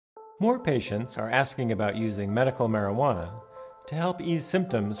More patients are asking about using medical marijuana to help ease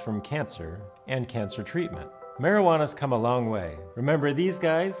symptoms from cancer and cancer treatment. Marijuana's come a long way. Remember these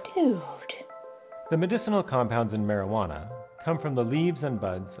guys? Dude. The medicinal compounds in marijuana come from the leaves and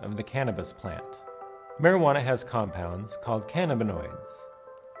buds of the cannabis plant. Marijuana has compounds called cannabinoids.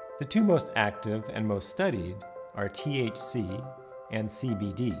 The two most active and most studied are THC and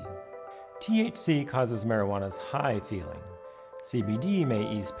CBD. THC causes marijuana's high feeling. CBD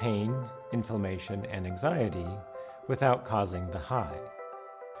may ease pain, inflammation, and anxiety without causing the high.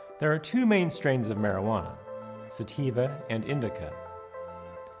 There are two main strains of marijuana, sativa and indica.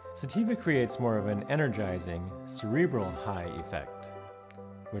 Sativa creates more of an energizing, cerebral high effect,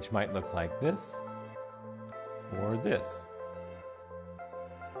 which might look like this or this.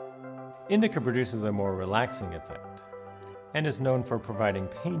 Indica produces a more relaxing effect and is known for providing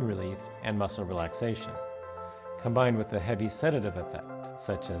pain relief and muscle relaxation, combined with a heavy sedative effect,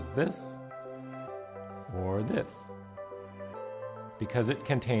 such as this or this. Because it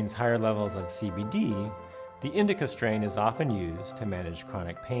contains higher levels of CBD, the indica strain is often used to manage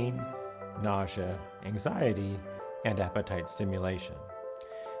chronic pain, nausea, anxiety, and appetite stimulation.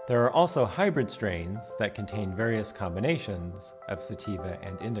 There are also hybrid strains that contain various combinations of sativa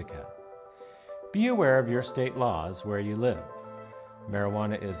and indica. Be aware of your state laws where you live.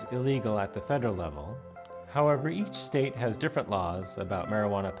 Marijuana is illegal at the federal level. However, each state has different laws about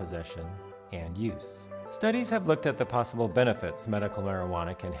marijuana possession and use. Studies have looked at the possible benefits medical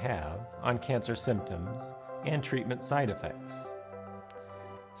marijuana can have on cancer symptoms and treatment side effects.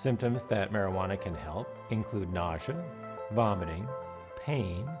 Symptoms that marijuana can help include nausea, vomiting,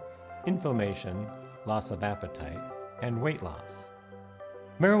 pain, inflammation, loss of appetite, and weight loss.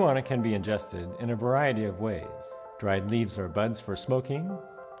 Marijuana can be ingested in a variety of ways: dried leaves or buds for smoking,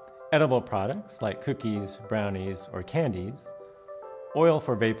 edible products like cookies, brownies, or candies, oil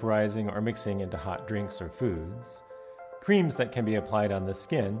for vaporizing or mixing into hot drinks or foods, creams that can be applied on the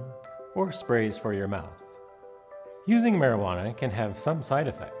skin, or sprays for your mouth. Using marijuana can have some side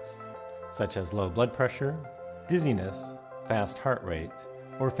effects, such as low blood pressure, dizziness, fast heart rate,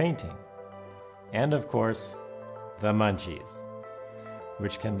 or fainting. And of course, the munchies,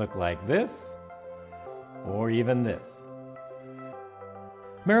 which can look like this, or even this.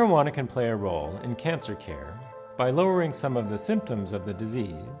 Marijuana can play a role in cancer care by lowering some of the symptoms of the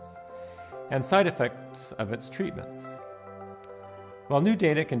disease and side effects of its treatments. While new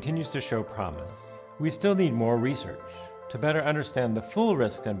data continues to show promise, we still need more research to better understand the full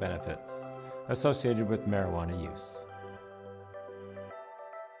risks and benefits associated with marijuana use.